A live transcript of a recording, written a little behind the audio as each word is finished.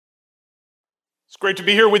It's great to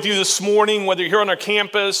be here with you this morning, whether you're here on our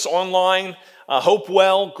campus, online,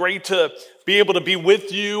 Hopewell. Great to be able to be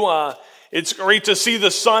with you. It's great to see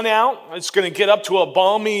the sun out. It's going to get up to a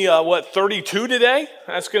balmy, 32 today?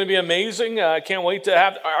 That's going to be amazing. I can't wait to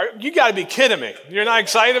have, you got to be kidding me. You're not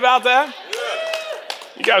excited about that?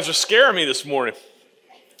 You guys are scaring me this morning.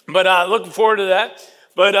 But looking forward to that.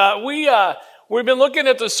 But we've been looking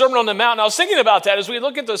at the Sermon on the Mount. And I was thinking about that as we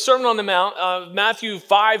look at the Sermon on the Mount, Matthew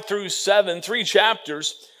 5 through 7, 3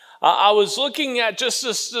 chapters. I was looking at just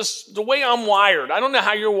the way I'm wired. I don't know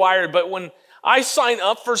how you're wired, but when I sign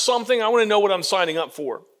up for something, I want to know what I'm signing up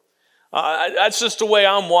for. That's just the way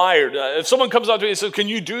I'm wired. If someone comes up to me and says, "Can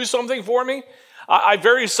you do something for me?" I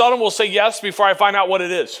very seldom will say yes before I find out what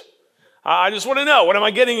it is. I just want to know, what am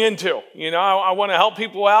I getting into? You know, I want to help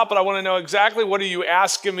people out, but I want to know exactly what are you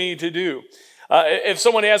asking me to do. If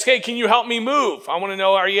someone asks, "Hey, can you help me move?" I want to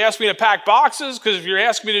know, are you asking me to pack boxes? Because if you're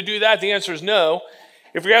asking me to do that, the answer is no.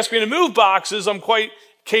 If you're asking me to move boxes, I'm quite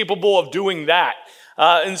capable of doing that.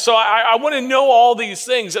 And so I want to know all these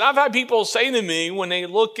things. And I've had people say to me when they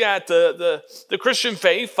look at the Christian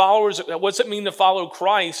faith, followers, what's it mean to follow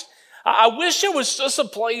Christ? I wish it was just a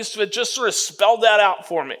place that just sort of spelled that out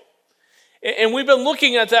for me. And we've been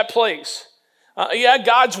looking at that place.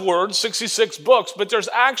 God's Word, 66 books, but there's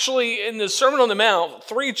actually in the Sermon on the Mount,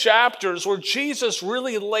 3 chapters where Jesus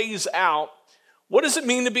really lays out what does it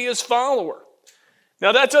mean to be his follower.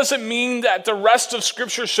 Now, that doesn't mean that the rest of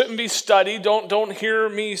Scripture shouldn't be studied. Don't hear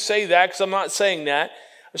me say that, because I'm not saying that.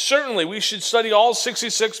 Certainly, we should study all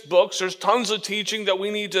 66 books. There's tons of teaching that we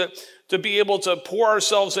need to be able to pour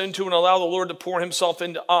ourselves into and allow the Lord to pour himself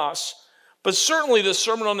into us. But certainly, the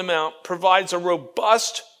Sermon on the Mount provides a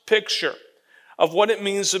robust picture of what it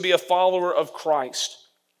means to be a follower of Christ.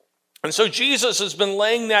 And so Jesus has been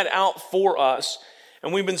laying that out for us.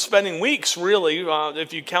 And we've been spending weeks, really,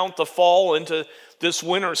 if you count the fall into this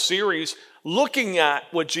winter series, looking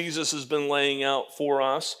at what Jesus has been laying out for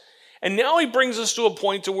us. And now he brings us to a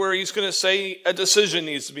point to where he's going to say a decision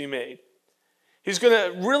needs to be made. He's going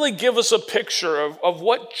to really give us a picture of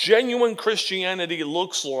what genuine Christianity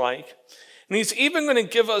looks like. And he's even going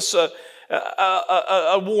to give us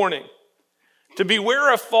a warning to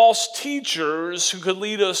beware of false teachers who could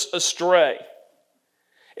lead us astray.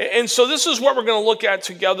 And so this is what we're going to look at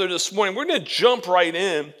together this morning. We're going to jump right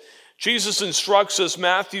in. Jesus instructs us,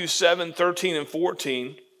 Matthew 7, 13 and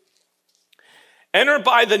 14. "Enter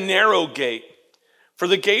by the narrow gate, for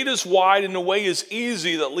the gate is wide and the way is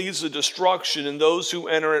easy that leads to destruction, and those who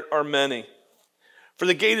enter it are many. For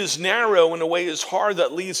the gate is narrow and the way is hard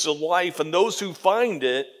that leads to life, and those who find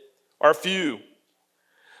it are few."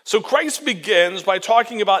 So Christ begins by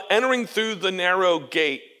talking about entering through the narrow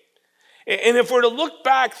gate. And if we're to look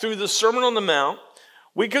back through the Sermon on the Mount,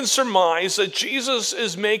 we can surmise that Jesus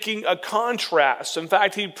is making a contrast. In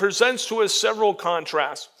fact, he presents to us several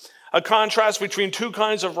contrasts. A contrast between 2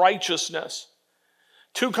 kinds of righteousness,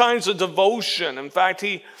 2 kinds of devotion. In fact,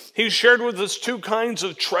 he shared with us 2 kinds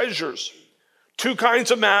of treasures, 2 kinds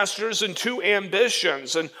of masters, and 2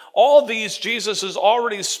 ambitions. And all these Jesus has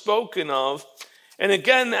already spoken of. And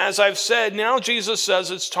again, as I've said, now Jesus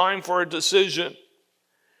says it's time for a decision.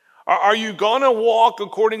 Are you going to walk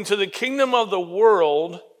according to the kingdom of the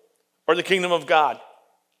world or the kingdom of God?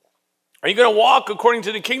 Are you going to walk according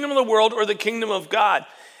to the kingdom of the world or the kingdom of God?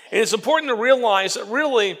 And it's important to realize that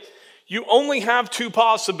really you only have 2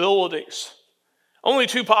 possibilities. Only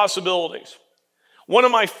 2 possibilities. One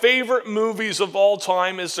of my favorite movies of all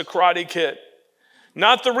time is The Karate Kid.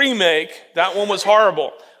 Not the remake, that one was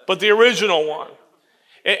horrible, but the original one.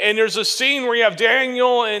 And there's a scene where you have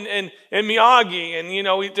Daniel and Miyagi, and you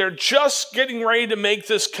know they're just getting ready to make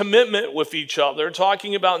this commitment with each other,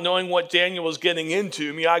 talking about knowing what Daniel was getting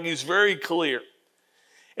into. Miyagi's very clear.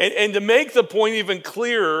 And to make the point even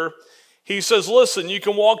clearer, he says, listen, you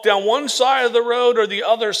can walk down one side of the road or the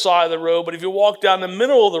other side of the road, but if you walk down the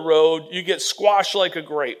middle of the road, you get squashed like a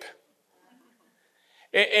grape.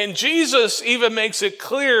 And Jesus even makes it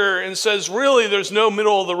clear and says, really, there's no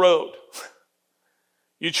middle of the road.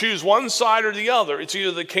 You choose one side or the other. It's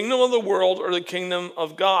either the kingdom of the world or the kingdom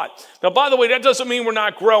of God. Now, by the way, that doesn't mean we're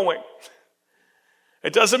not growing.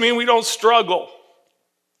 It doesn't mean we don't struggle.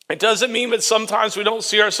 It doesn't mean that sometimes we don't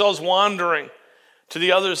see ourselves wandering to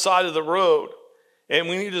the other side of the road. And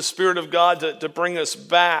we need the Spirit of God to bring us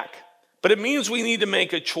back. But it means we need to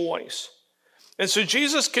make a choice. And so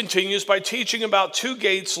Jesus continues by teaching about 2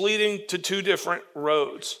 gates leading to 2 different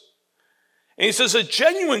roads. And he says that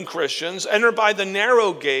genuine Christians enter by the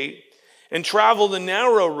narrow gate and travel the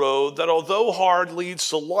narrow road that, although hard, leads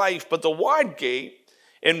to life, but the wide gate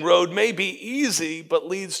and road may be easy but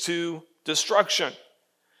leads to destruction.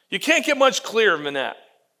 You can't get much clearer than that.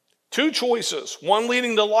 Two choices, one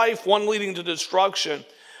leading to life, one leading to destruction.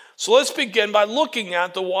 So let's begin by looking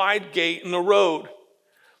at the wide gate and the road.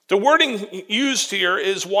 The wording used here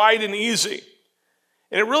is wide and easy.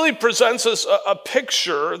 And it really presents us a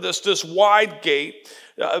picture, this wide gate,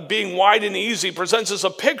 being wide and easy, presents us a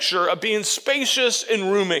picture of being spacious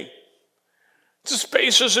and roomy. It's a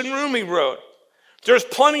spacious and roomy road. There's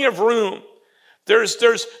plenty of room.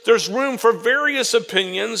 There's room for various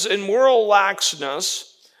opinions and moral laxness.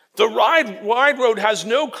 The wide road has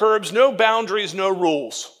no curbs, no boundaries, no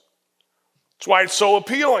rules. That's why it's so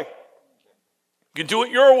appealing. You can do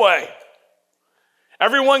it your way.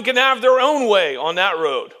 Everyone can have their own way on that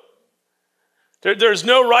road. There's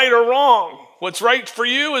no right or wrong. What's right for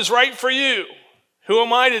you is right for you. Who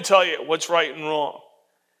am I to tell you what's right and wrong?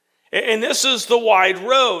 And this is the wide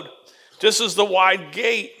road. This is the wide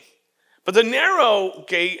gate. But the narrow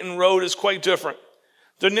gate and road is quite different.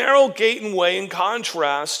 The narrow gate and way, in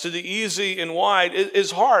contrast to the easy and wide,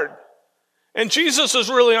 is hard. And Jesus is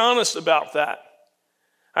really honest about that.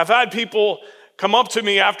 I've had people come up to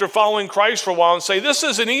me after following Christ for a while and say, this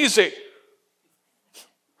isn't easy.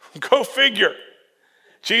 Go figure.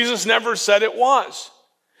 Jesus never said it was.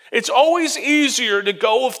 It's always easier to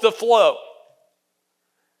go with the flow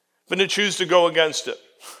than to choose to go against it.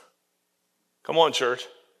 Come on, church.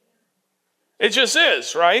 It just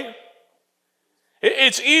is, right?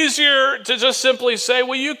 It's easier to just simply say,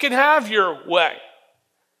 well, you can have your way.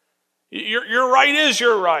 Your right is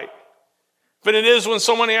your right. But it is when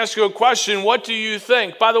someone asks you a question, what do you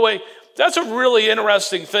think? By the way, that's a really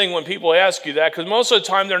interesting thing when people ask you that, because most of the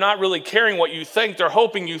time they're not really caring what you think. They're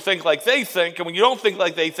hoping you think like they think, and when you don't think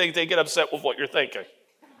like they think, they get upset with what you're thinking.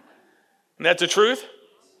 Isn't that the truth?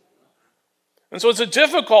 And so it's a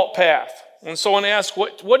difficult path. When someone asks,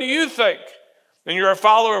 what do you think? And you're a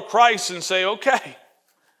follower of Christ and say, okay,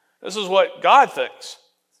 this is what God thinks.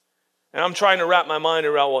 And I'm trying to wrap my mind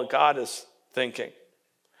around what God is thinking.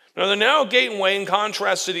 Now, the narrow gate and way, in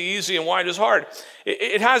contrast to the easy and wide, is hard.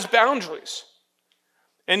 It has boundaries.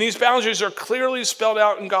 And these boundaries are clearly spelled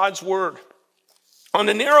out in God's word. On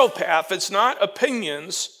the narrow path, it's not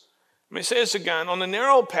opinions. Let me say this again. On the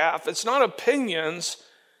narrow path, it's not opinions,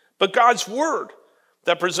 but God's word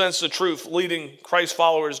that presents the truth, leading Christ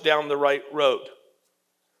followers down the right road.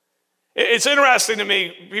 It's interesting to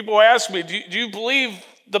me. People ask me, do you believe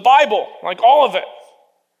the Bible, like all of it?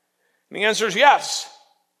 And the answer is yes.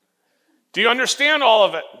 Do you understand all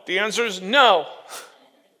of it? The answer is no.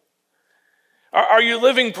 Are you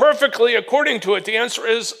living perfectly according to it? The answer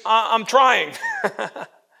is, I'm trying. But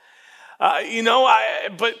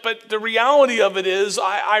the reality of it is,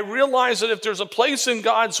 I realize that if there's a place in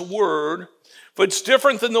God's word, if it's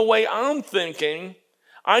different than the way I'm thinking,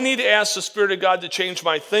 I need to ask the Spirit of God to change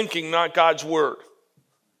my thinking, not God's word.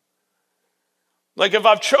 Like if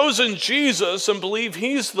I've chosen Jesus and believe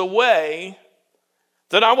he's the way,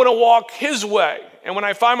 then I want to walk his way. And when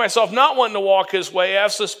I find myself not wanting to walk his way, I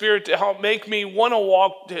ask the Spirit to help make me want to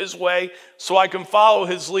walk his way so I can follow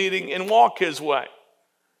his leading and walk his way.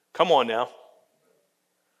 Come on now.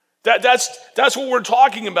 That's what we're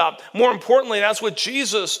talking about. More importantly, that's what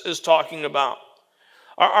Jesus is talking about.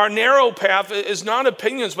 Our narrow path is not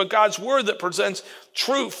opinions, but God's word that presents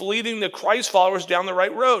truth, leading the Christ followers down the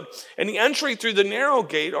right road. And the entry through the narrow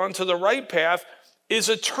gate onto the right path is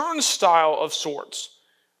a turnstile of sorts.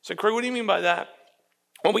 So, Craig, what do you mean by that?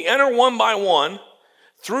 When we enter one by one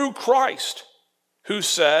through Christ, who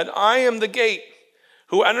said, I am the gate.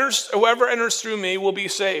 Whoever enters through me will be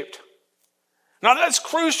saved. Now, that's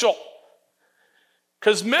crucial,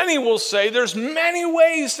 because many will say there's many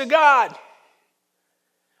ways to God.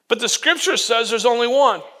 But the scripture says there's only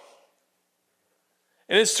one.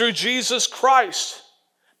 And it's through Jesus Christ.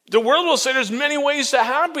 The world will say there's many ways to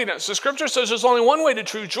happiness. The scripture says there's only one way to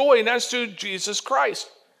true joy, and that's through Jesus Christ.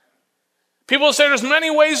 People will say there's many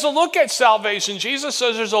ways to look at salvation. Jesus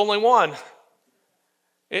says there's only one.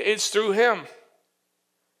 It's through him.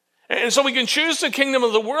 And so we can choose the kingdom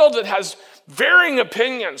of the world that has varying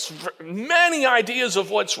opinions, many ideas of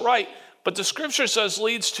what's right, but the scripture says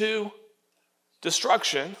leads to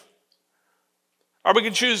destruction. Or we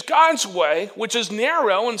can choose God's way, which is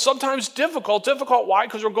narrow and sometimes difficult. Difficult, why?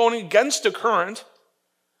 Because we're going against the current,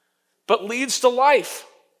 but leads to life.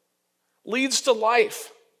 Leads to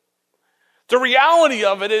life. The reality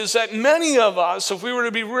of it is that many of us, if we were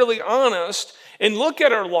to be really honest and look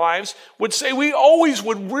at our lives, would say we always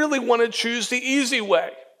would really want to choose the easy way.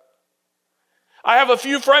 I have a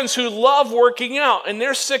few friends who love working out, and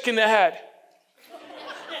they're sick in the head.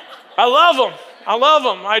 I love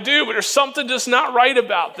them, I do, but there's something just not right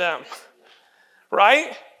about them,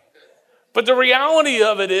 right? But the reality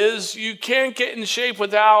of it is you can't get in shape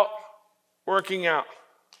without working out.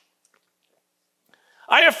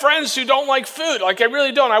 I have friends who don't like food. Like, I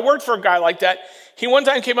really don't. I worked for a guy like that. He one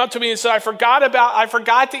time came up to me and said, I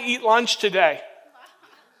forgot to eat lunch today.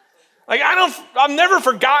 Like, I've never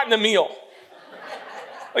forgotten a meal.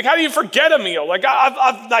 Like, how do you forget a meal? Like,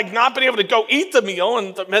 I've like not been able to go eat the meal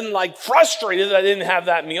and been like frustrated that I didn't have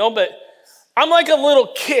that meal. But I'm like a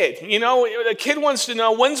little kid, you know. The kid wants to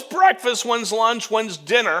know when's breakfast, when's lunch, when's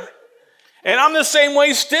dinner. And I'm the same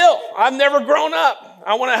way still. I've never grown up.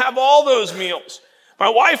 I want to have all those meals. My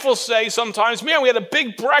wife will say sometimes, man, we had a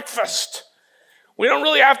big breakfast. We don't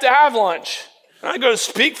really have to have lunch. And I go,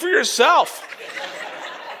 speak for yourself.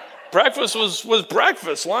 Breakfast was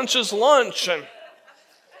breakfast. Lunch is lunch. And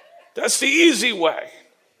that's the easy way.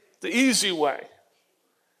 The easy way.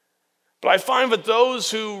 But I find that those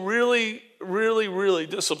who really, really, really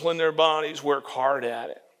discipline their bodies work hard at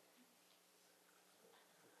it.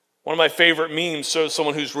 One of my favorite memes shows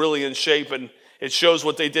someone who's really in shape, and it shows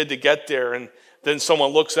what they did to get there, and then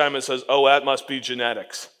someone looks at him and says, oh, that must be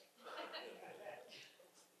genetics.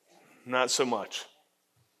 Not so much.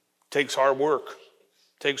 Takes hard work.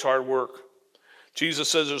 Takes hard work. Jesus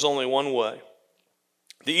says there's only one way.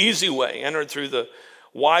 The easy way, entered through the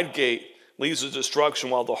wide gate, leads to destruction,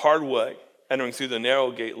 while the hard way, entering through the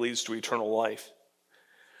narrow gate, leads to eternal life.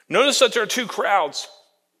 Notice that there are two crowds.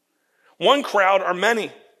 One crowd are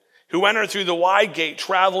many who enter through the wide gate,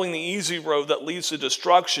 traveling the easy road that leads to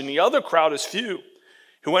destruction. The other crowd is few,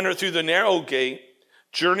 who enter through the narrow gate,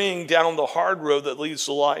 journeying down the hard road that leads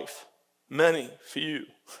to life. Many, few,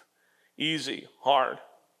 easy, hard.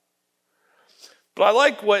 But I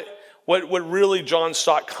like what really John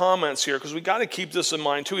Stott comments here, because we got to keep this in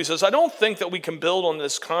mind too. He says, I don't think that we can build on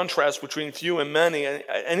this contrast between few and many, and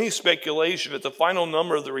any speculation that the final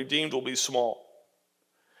number of the redeemed will be small.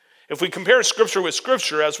 If we compare Scripture with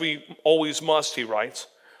Scripture, as we always must, he writes,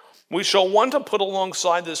 we shall want to put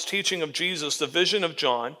alongside this teaching of Jesus the vision of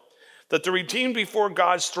John, that the redeemed before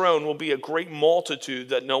God's throne will be a great multitude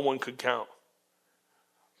that no one could count.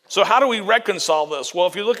 So how do we reconcile this? Well,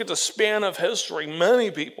 if you look at the span of history, many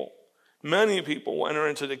people will enter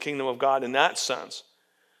into the kingdom of God in that sense.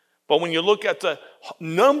 But when you look at the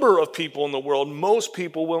number of people in the world, most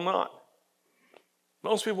people will not.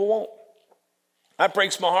 Most people won't. That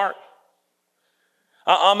breaks my heart.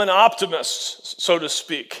 I'm an optimist, so to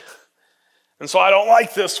speak. And so I don't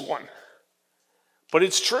like this one. But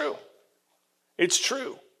it's true. It's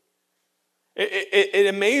true. It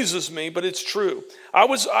amazes me, but it's true. I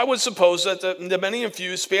would suppose that the many and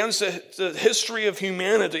few spans the history of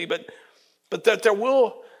humanity, but that there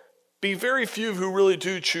will be very few who really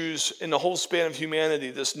do choose in the whole span of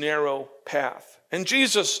humanity this narrow path. And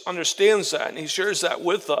Jesus understands that, and he shares that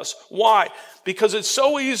with us. Why? Because it's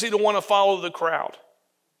so easy to want to follow the crowd.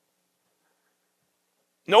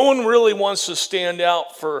 No one really wants to stand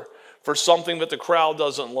out for something that the crowd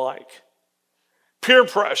doesn't like. Peer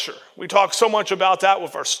pressure. We talk so much about that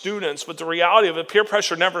with our students, but the reality of it, peer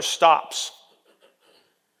pressure never stops.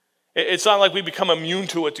 It's not like we become immune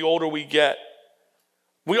to it the older we get.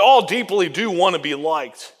 We all deeply do want to be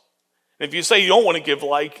liked. If you say you don't want to give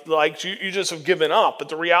likes, you just have given up. But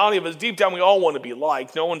the reality of it is deep down we all want to be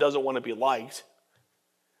liked. No one doesn't want to be liked.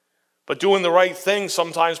 But doing the right thing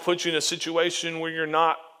sometimes puts you in a situation where you're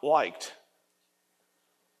not liked.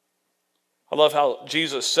 I love how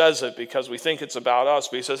Jesus says it, because we think it's about us.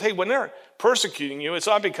 But he says, hey, when they're persecuting you, it's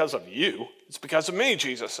not because of you. It's because of me,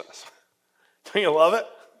 Jesus says. Don't you love it?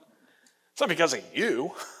 It's not because of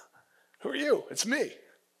you. Who are you? It's me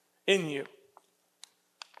in you.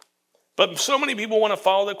 But so many people want to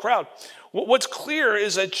follow the crowd. What's clear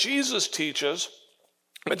is that Jesus teaches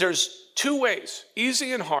that there's two ways,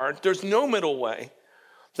 easy and hard. There's no middle way.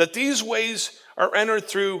 That these ways are entered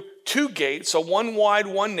through two gates, so one wide,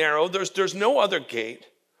 one narrow. There's no other gate.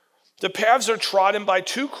 The paths are trodden by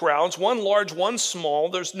two crowds, one large, one small.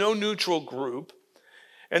 There's no neutral group.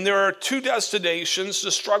 And there are two destinations,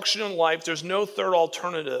 destruction and life. There's no third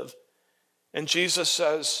alternative. And Jesus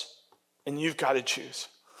says, and you've got to choose.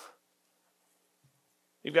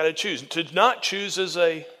 You've got to choose. To not choose is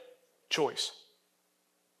a choice.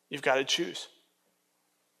 You've got to choose.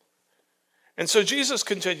 And so Jesus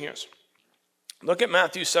continues. Look at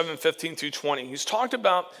Matthew 7:15 through 20. He's talked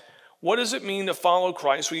about what does it mean to follow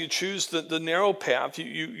Christ, where you choose the narrow path.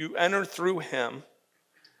 You enter through him.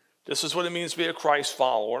 This is what it means to be a Christ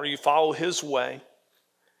follower. You follow his way.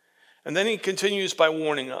 And then he continues by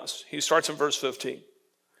warning us. He starts in verse 15.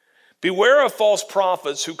 Beware of false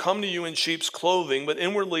prophets who come to you in sheep's clothing, but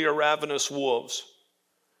inwardly are ravenous wolves.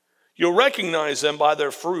 You'll recognize them by their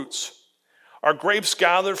fruits. Are grapes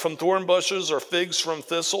gathered from thorn bushes or figs from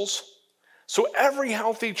thistles? So every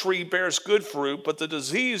healthy tree bears good fruit, but the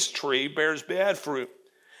diseased tree bears bad fruit.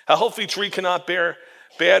 A healthy tree cannot bear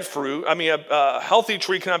bad fruit. A healthy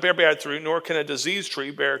tree cannot bear bad fruit, nor can a diseased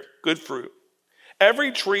tree bear good fruit.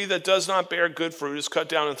 Every tree that does not bear good fruit is cut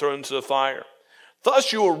down and thrown into the fire.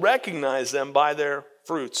 Thus you will recognize them by their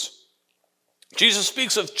fruits. Jesus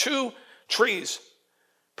speaks of two trees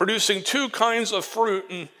producing two kinds of fruit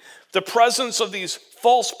in the presence of these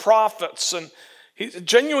false prophets. And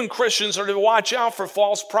genuine Christians are to watch out for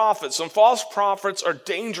false prophets, and false prophets are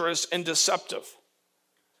dangerous and deceptive.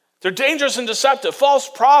 They're dangerous and deceptive. False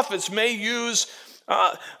prophets may use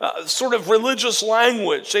sort of religious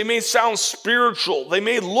language. They may sound spiritual. They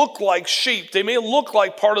may look like sheep. They may look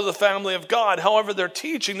like part of the family of God. However, their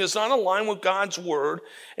teaching does not align with God's word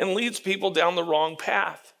and leads people down the wrong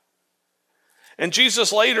path. And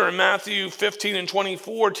Jesus later in Matthew 15 and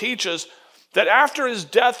 24 teaches that after his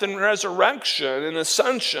death and resurrection and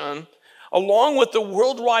ascension, along with the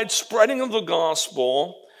worldwide spreading of the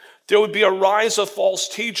gospel, there would be a rise of false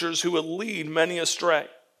teachers who would lead many astray.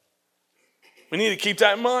 We need to keep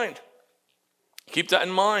that in mind. Keep that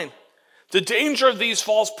in mind. The danger of these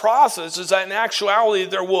false prophets is that in actuality,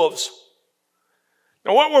 they're wolves.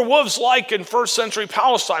 Now, what were wolves like in first century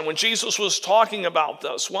Palestine when Jesus was talking about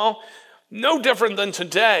this? Well, no different than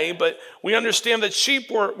today, but we understand that sheep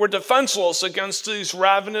were defenseless against these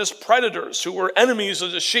ravenous predators who were enemies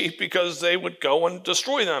of the sheep because they would go and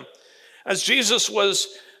destroy them. As Jesus was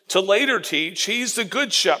to later teach, he's the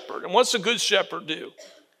good shepherd. And what's the good shepherd do?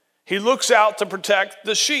 He looks out to protect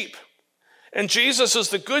the sheep. And Jesus is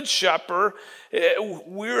the good shepherd.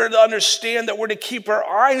 We're to understand that we're to keep our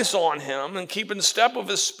eyes on him and keep in step with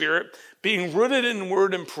his spirit, being rooted in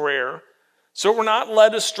word and prayer, so we're not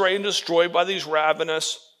led astray and destroyed by these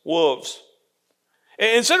ravenous wolves.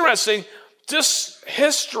 And it's interesting, this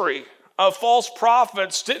history of false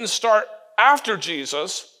prophets didn't start after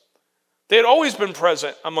Jesus. They had always been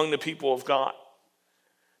present among the people of God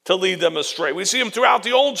to lead them astray. We see them throughout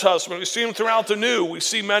the Old Testament. We see them throughout the New. We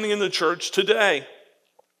see many in the church today.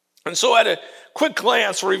 And so at a quick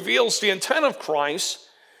glance, reveals the intent of Christ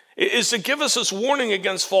is to give us this warning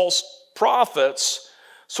against false prophets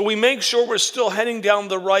so we make sure we're still heading down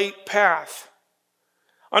the right path.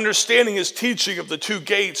 Understanding his teaching of the two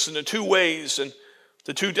gates and the two ways and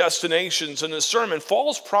the two destinations in his sermon,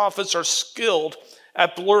 false prophets are skilled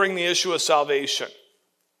at blurring the issue of salvation.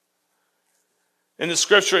 In the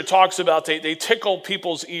scripture, it talks about they tickle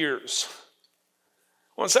people's ears.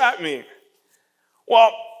 What's that mean?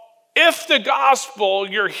 Well, if the gospel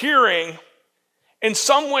you're hearing in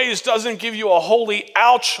some ways doesn't give you a holy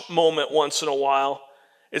ouch moment once in a while,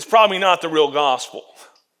 it's probably not the real gospel.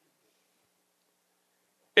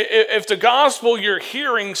 If the gospel you're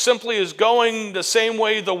hearing simply is going the same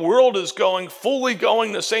way the world is going, fully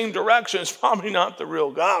going the same direction, it's probably not the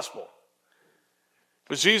real gospel.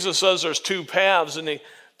 Because Jesus says there's two paths and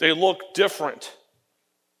they look different.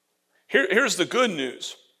 Here's the good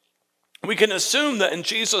news. We can assume that in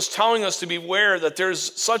Jesus telling us to beware that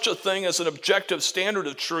there's such a thing as an objective standard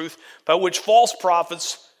of truth by which false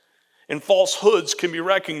prophets and falsehoods can be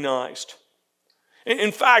recognized.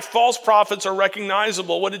 In fact, false prophets are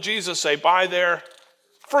recognizable. What did Jesus say? By their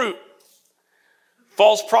fruit.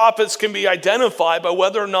 False prophets can be identified by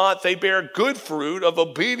whether or not they bear good fruit of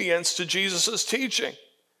obedience to Jesus' teaching.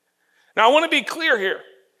 Now, I want to be clear here.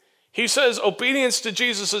 He says obedience to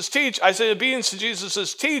Jesus' teaching. I say obedience to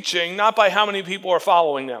Jesus' teaching, not by how many people are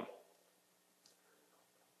following them.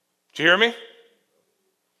 Do you hear me?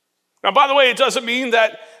 Now, by the way, it doesn't mean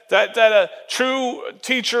that a true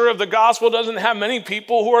teacher of the gospel doesn't have many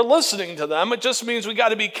people who are listening to them. It just means we got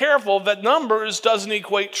to be careful that numbers doesn't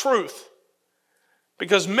equate truth.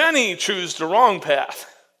 Because many choose the wrong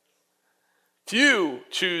path. Few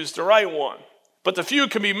choose the right one. But the few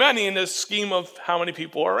can be many in this scheme of how many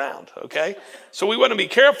people are around, okay? So we want to be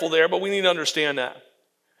careful there, but we need to understand that.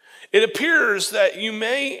 It appears that you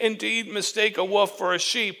may indeed mistake a wolf for a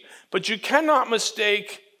sheep, but you cannot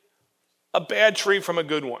mistake a bad tree from a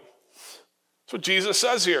good one. That's what Jesus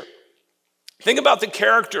says here. Think about the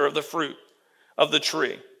character of the fruit of the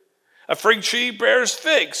tree. A fig tree bears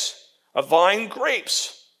figs, a vine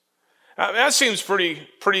grapes. That seems pretty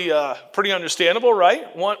understandable, right?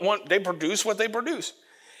 They produce what they produce.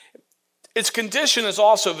 Its condition is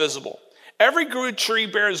also visible. Every good tree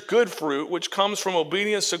bears good fruit, which comes from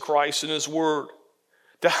obedience to Christ and his word.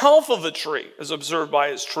 The health of the tree is observed by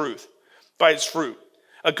its fruit.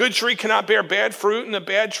 A good tree cannot bear bad fruit, and a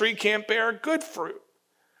bad tree can't bear good fruit.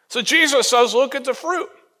 So Jesus says, look at the fruit.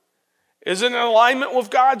 Is it in alignment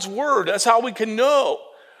with God's word? That's how we can know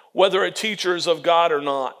whether a teacher is of God or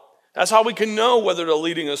not. That's how we can know whether they're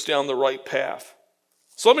leading us down the right path.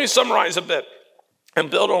 So let me summarize a bit and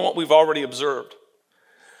build on what we've already observed.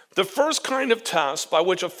 The first kind of test by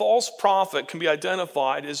which a false prophet can be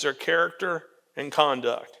identified is their character and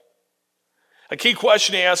conduct. A key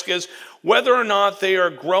question to ask is whether or not they are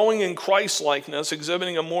growing in Christ-likeness,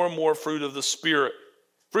 exhibiting a more and more fruit of the Spirit.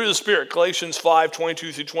 Fruit of the Spirit, Galatians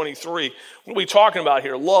 5:22-23. What are we talking about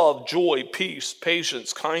here? Love, joy, peace,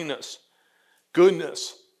 patience, kindness,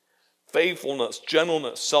 goodness, faithfulness,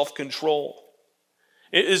 gentleness, self-control.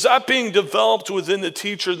 Is that being developed within the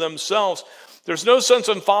teacher themselves? There's no sense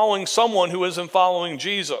in following someone who isn't following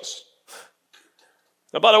Jesus.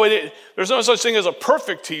 Now, by the way, there's no such thing as a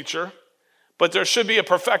perfect teacher, but there should be a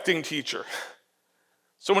perfecting teacher.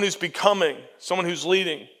 Someone who's becoming, someone who's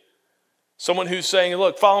leading, someone who's saying,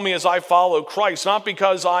 look, follow me as I follow Christ, not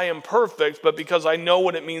because I am perfect, but because I know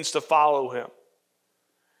what it means to follow him.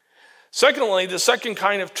 Secondly, the second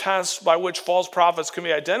kind of test by which false prophets can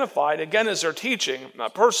be identified, again, is their teaching. A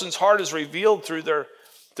person's heart is revealed through their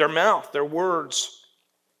mouth, their words.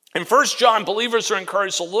 In 1 John, believers are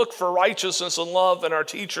encouraged to look for righteousness and love in our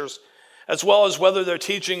teachers, as well as whether their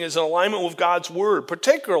teaching is in alignment with God's word,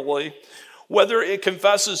 particularly whether it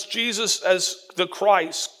confesses Jesus as the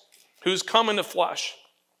Christ who's come in the flesh,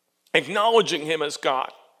 acknowledging him as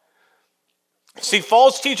God. See,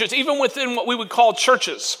 false teachers, even within what we would call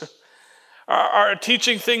churches, are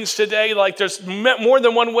teaching things today like there's more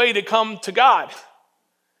than one way to come to God.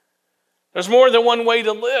 There's more than one way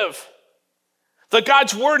to live. That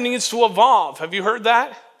God's word needs to evolve. Have you heard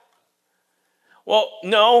that? Well,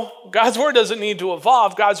 no, God's word doesn't need to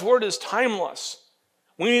evolve. God's word is timeless.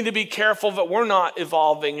 We need to be careful that we're not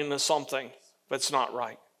evolving into something that's not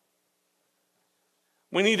right.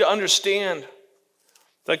 We need to understand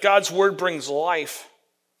that God's word brings life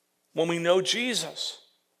when we know Jesus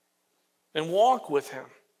and walk with him.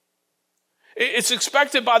 It's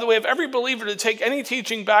expected, by the way, of every believer to take any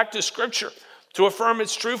teaching back to Scripture to affirm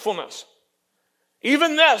its truthfulness.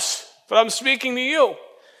 Even this, but I'm speaking to you.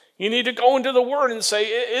 You need to go into the Word and say,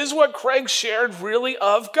 is what Craig shared really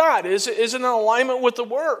of God? Is it in alignment with the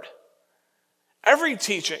Word? Every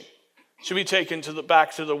teaching should be taken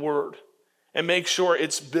back to the Word and make sure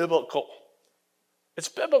it's biblical. It's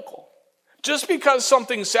biblical. Just because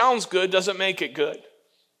something sounds good doesn't make it good.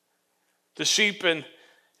 The sheep and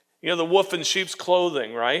the wolf in sheep's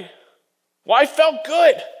clothing, right? Well, I felt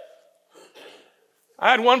good.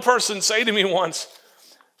 I had one person say to me once,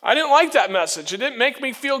 I didn't like that message. It didn't make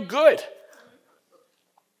me feel good.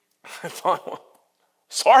 I thought, well,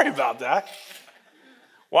 sorry about that.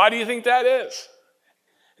 Why do you think that is?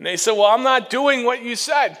 And they said, well, I'm not doing what you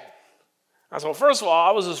said. I said, well, first of all,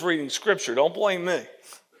 I was just reading Scripture. Don't blame me.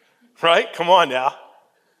 Right? Come on now.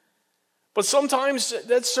 But sometimes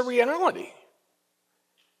that's the reality.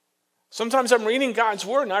 Sometimes I'm reading God's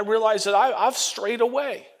word and I realize that I've strayed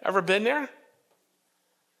away. Ever been there?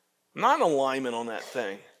 I'm not in alignment on that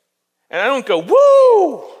thing. And I don't go,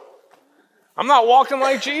 woo! I'm not walking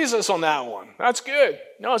like Jesus on that one. That's good.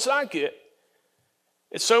 No, it's not good.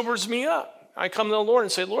 It sobers me up. I come to the Lord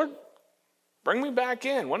and say, Lord, bring me back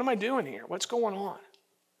in. What am I doing here? What's going on?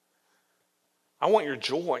 I want your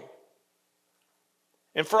joy.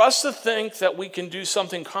 And for us to think that we can do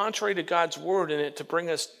something contrary to God's word in it to bring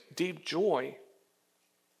us deep joy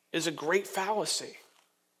is a great fallacy.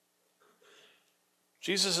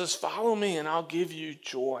 Jesus says, follow me and I'll give you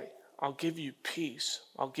joy. I'll give you peace.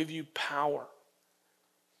 I'll give you power.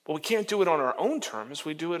 But we can't do it on our own terms.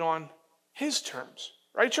 We do it on his terms.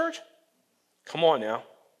 Right, church? Come on now.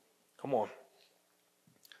 Come on.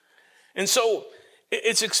 And so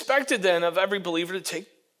it's expected then of every believer to take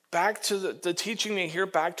back to the teaching they hear,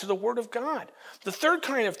 back to the Word of God. The third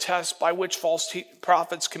kind of test by which false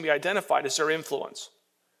prophets can be identified is their influence.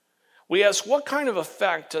 We ask, what kind of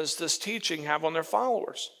effect does this teaching have on their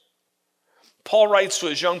followers? Paul writes to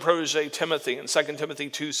his young protege Timothy in 2 Timothy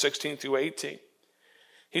 2:16-18.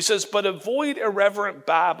 He says, but avoid irreverent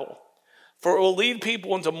babble, for it will lead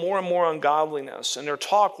people into more and more ungodliness, and their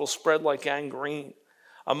talk will spread like gangrene.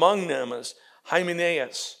 Among them is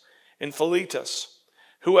Hymenaeus and Philetus,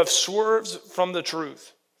 who have swerved from the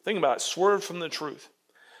truth. Think about it, swerved from the truth,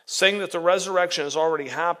 saying that the resurrection has already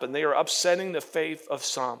happened. They are upsetting the faith of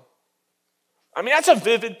some. I mean, that's a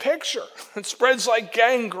vivid picture. It spreads like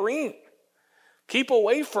gangrene. Keep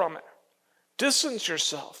away from it. Distance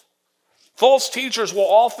yourself. False teachers will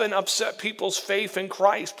often upset people's faith in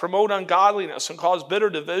Christ, promote ungodliness, and cause bitter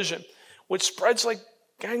division, which spreads like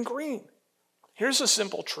gangrene. Here's a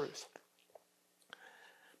simple truth.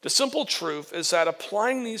 The simple truth is that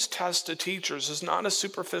applying these tests to teachers is not a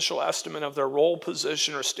superficial estimate of their role,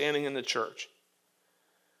 position, or standing in the church,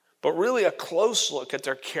 but really a close look at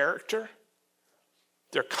their character,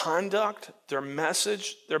 their conduct, their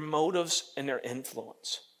message, their motives, and their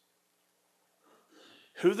influence.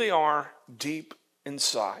 Who they are deep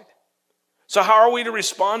inside. So how are we to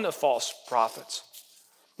respond to false prophets?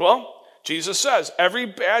 Well, Jesus says, every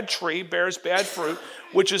bad tree bears bad fruit,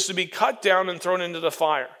 which is to be cut down and thrown into the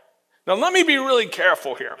fire. Now, let me be really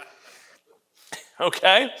careful here.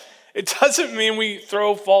 Okay? It doesn't mean we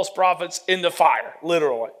throw false prophets in the fire,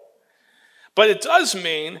 literally. But it does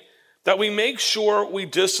mean that we make sure we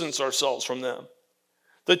distance ourselves from them.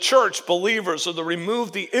 The church, believers, are to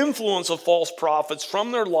remove the influence of false prophets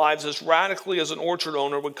from their lives as radically as an orchard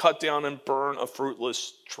owner would cut down and burn a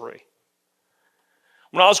fruitless tree.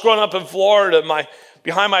 When I was growing up in Florida,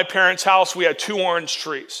 behind my parents' house, we had 2 orange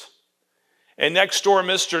trees. And next door,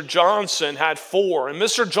 Mr. Johnson had 4. And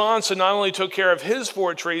Mr. Johnson not only took care of his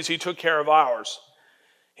 4 trees, he took care of ours.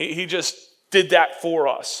 He just did that for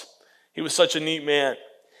us. He was such a neat man.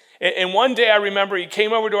 And one day I remember he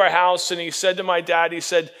came over to our house and he said to my dad, he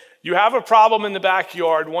said, you have a problem in the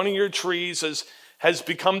backyard. One of your trees has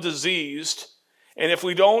become diseased. And if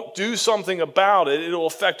we don't do something about it, it'll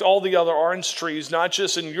affect all the other orange trees, not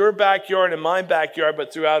just in your backyard and my backyard,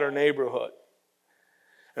 but throughout our neighborhood.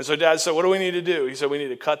 And so Dad said, what do we need to do? He said, we need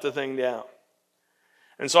to cut the thing down.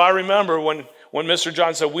 And so I remember when Mr.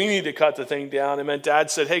 John said, we need to cut the thing down, it meant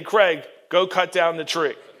Dad said, hey, Craig, go cut down the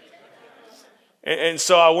tree. And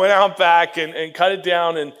so I went out back and cut it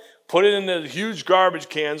down and put it in the huge garbage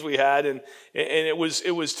cans we had, and it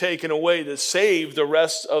was taken away to save the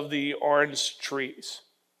rest of the orange trees.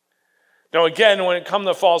 Now again, when it comes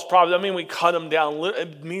to false prophets, I mean we cut them down.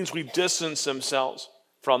 It means we distance themselves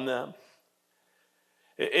from them.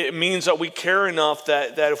 It means that we care enough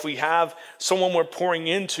that if we have someone we're pouring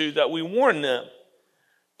into, that we warn them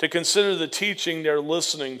to consider the teaching they're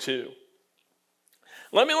listening to.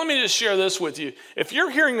 Let me just share this with you. If you're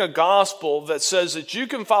hearing a gospel that says that you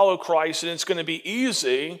can follow Christ and it's going to be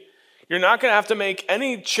easy, you're not going to have to make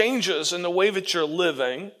any changes in the way that you're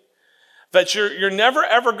living, that you're never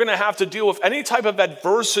ever going to have to deal with any type of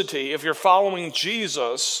adversity if you're following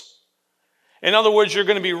Jesus. In other words, you're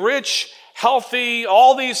going to be rich, healthy,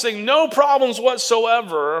 all these things, no problems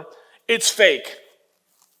whatsoever. It's fake.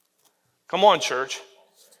 Come on, church.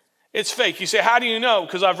 It's fake. You say, how do you know?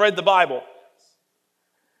 Because I've read the Bible.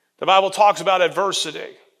 The Bible talks about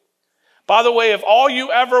adversity. By the way, if all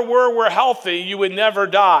you ever were healthy, you would never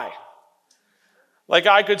die. Like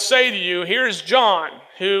I could say to you, here's John,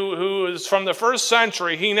 who is from the 1st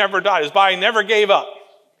century. He never died. His body never gave up.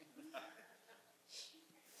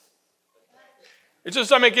 It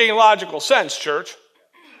just doesn't make any logical sense, church.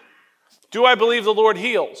 Do I believe the Lord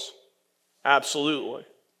heals? Absolutely.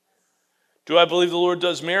 Do I believe the Lord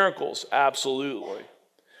does miracles? Absolutely.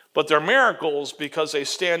 But they're miracles because they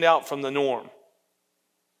stand out from the norm.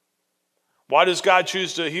 Why does God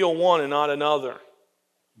choose to heal one and not another?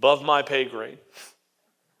 Above my pay grade.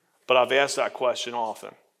 But I've asked that question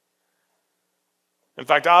often. In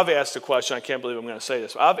fact, I've asked the question, I can't believe I'm going to say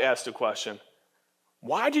this, I've asked the question,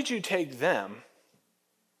 why did you take them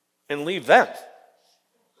and leave them?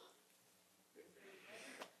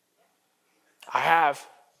 I have.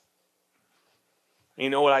 And you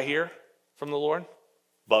know what I hear from the Lord?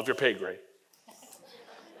 Above your pay grade.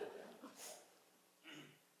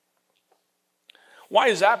 Why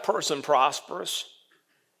is that person prosperous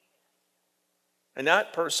and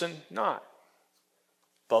that person not?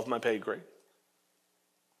 Above my pay grade.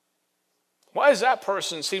 Why does that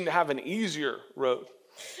person seem to have an easier road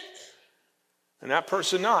and that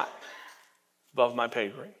person not? Above my pay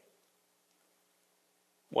grade.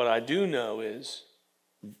 What I do know is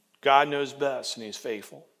God knows best and He's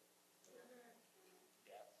faithful.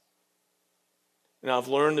 And I've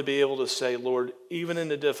learned to be able to say, Lord, even in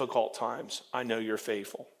the difficult times, I know you're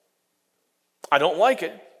faithful. I don't like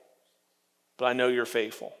it, but I know you're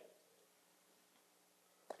faithful.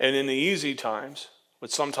 And in the easy times,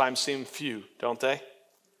 which sometimes seem few, don't they?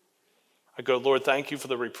 I go, Lord, thank you for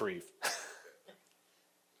the reprieve.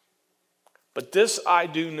 But this I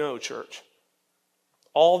do know, church.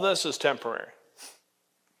 All this is temporary.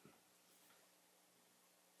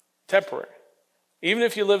 Temporary. Even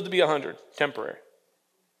if you live to be 100, temporary.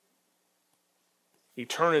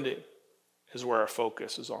 Eternity is where our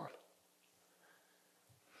focus is on.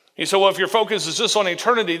 You say, well, if your focus is just on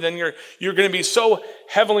eternity, then you're going to be so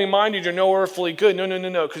heavenly minded, you're no earthly good.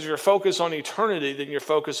 No. Because if you're focused on eternity, then you're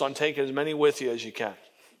focused on taking as many with you as you can.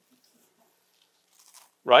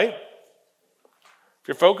 Right? If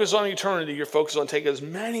you're focused on eternity, you're focused on taking as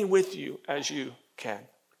many with you as you can.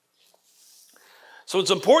 So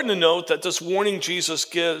it's important to note that this warning Jesus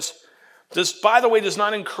gives, this, by the way, does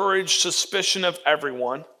not encourage suspicion of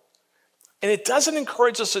everyone. And it doesn't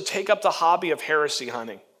encourage us to take up the hobby of heresy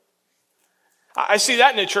hunting. I see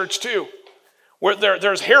that in the church too, where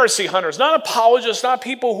there's heresy hunters, not apologists, not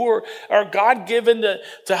people who are God-given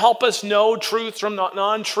to help us know truth from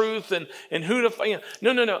non-truth and who to,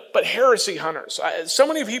 no, but heresy hunters. So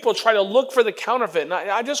many people try to look for the counterfeit, and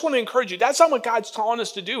I just want to encourage you, that's not what God's telling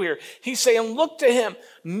us to do here. He's saying, look to him,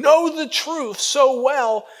 know the truth so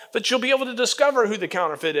well that you'll be able to discover who the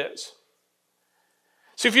counterfeit is.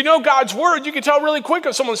 So if you know God's word, you can tell really quick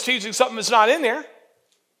if someone's teaching something that's not in there.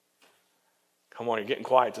 Come on, you're getting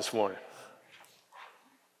quiet this morning.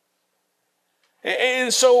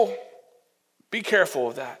 And so, be careful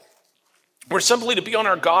of that. We're simply to be on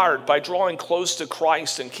our guard by drawing close to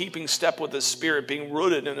Christ and keeping step with his Spirit, being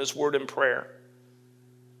rooted in his word and prayer.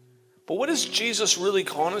 But what is Jesus really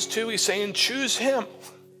calling us to? He's saying, choose him.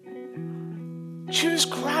 Choose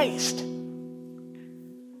Christ.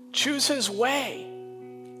 Choose his way.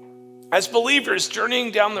 As believers journeying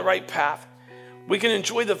down the right path, we can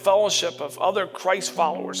enjoy the fellowship of other Christ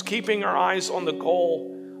followers, keeping our eyes on the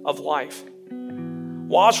goal of life.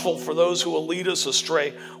 Watchful for those who will lead us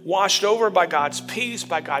astray, washed over by God's peace,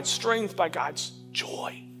 by God's strength, by God's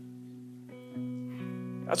joy.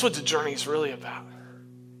 That's what the journey is really about.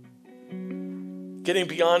 Getting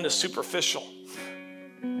beyond the superficial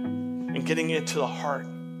and getting into the heart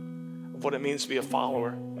of what it means to be a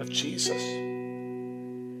follower of Jesus.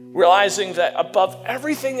 Realizing that above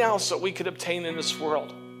everything else that we could obtain in this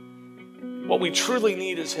world, what we truly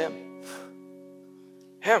need is him.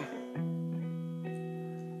 Him.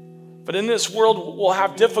 But in this world, we'll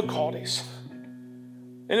have difficulties.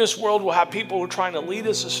 In this world, we'll have people who are trying to lead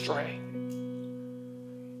us astray.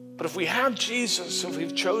 But if we have Jesus, if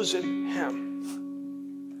we've chosen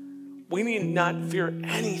him, we need not fear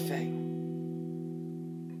anything.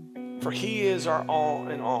 For he is our all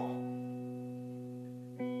in all.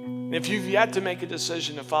 And if you've yet to make a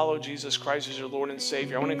decision to follow Jesus Christ as your Lord and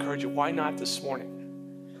Savior, I want to encourage you, why not this morning?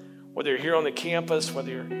 Whether you're here on the campus, whether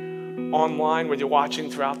you're online, whether you're watching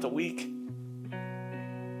throughout the week,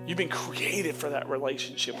 you've been created for that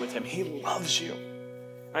relationship with him. He loves you.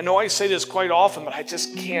 I know I say this quite often, but I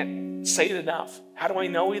just can't say it enough. How do I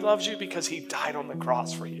know he loves you? Because he died on the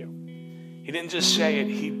cross for you. He didn't just say it,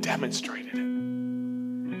 he demonstrated it.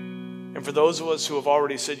 And for those of us who have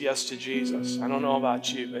already said yes to Jesus, I don't know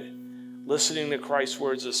about you, but listening to Christ's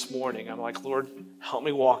words this morning, I'm like, Lord, help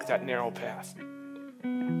me walk that narrow path.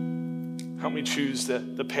 Help me choose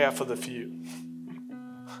the path of the few.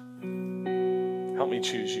 Help me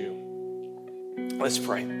choose you. Let's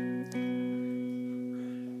pray.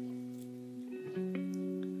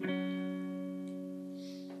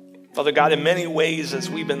 Father God, in many ways, as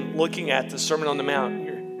we've been looking at the Sermon on the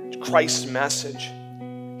Mount, Christ's message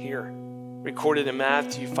here, recorded in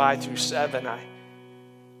Matthew 5-7,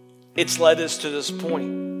 it's led us to this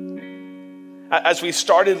point. As we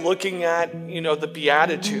started looking at, the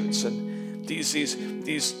Beatitudes and these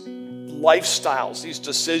lifestyles, these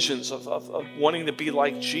decisions of wanting to be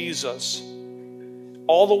like Jesus,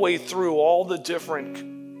 all the way through all the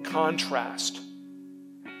different contrast,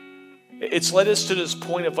 it's led us to this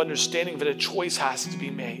point of understanding that a choice has to be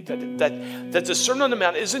made, that the Sermon on the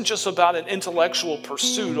Mount isn't just about an intellectual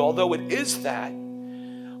pursuit, although it is that,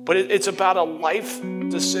 but it's about a life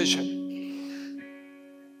decision.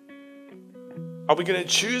 Are we going to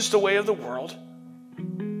choose the way of the world,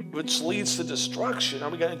 which leads to destruction? Are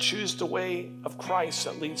we going to choose the way of Christ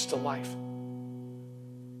that leads to life?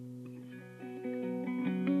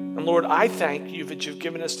 And Lord, I thank you that you've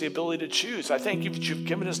given us the ability to choose. I thank you that you've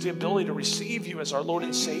given us the ability to receive you as our Lord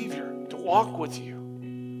and Savior, to walk with you.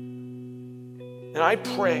 And I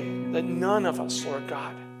pray that none of us, Lord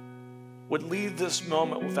God, would leave this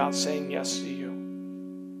moment without saying yes to you.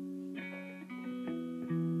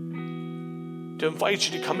 To invite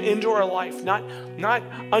you to come into our life, not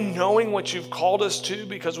unknowing what you've called us to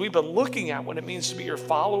because we've been looking at what it means to be your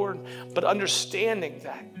follower, but understanding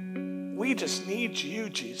that we just need you,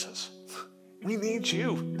 Jesus. We need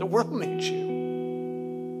you. The world needs you.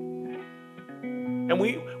 And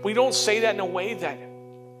we don't say that in a way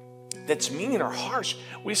that's mean or harsh.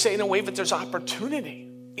 We say it in a way that there's opportunity,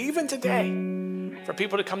 even today, for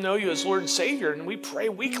people to come know you as Lord and Savior. And we pray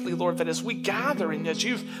weekly, Lord, that as we gather and as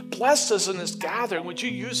you've blessed us in this gathering, would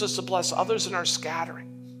you use us to bless others in our scattering?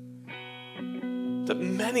 That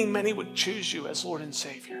many, many would choose you as Lord and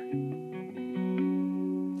Savior.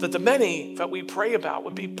 That the many that we pray about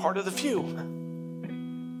would be part of the few.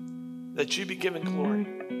 that you be given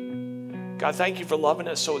glory. God, thank you for loving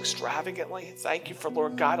us so extravagantly. Thank you for,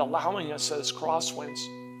 Lord God, allowing us as Crosswinds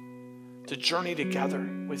to journey together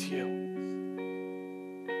with you.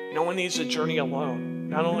 No one needs to journey alone.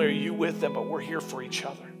 Not only are you with them, but we're here for each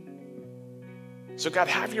other. So God,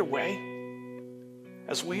 have your way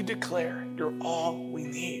as we declare you're all we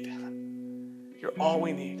need. You're all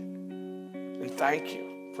we need. And thank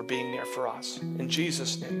you for being there for us. In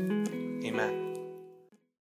Jesus' name, amen.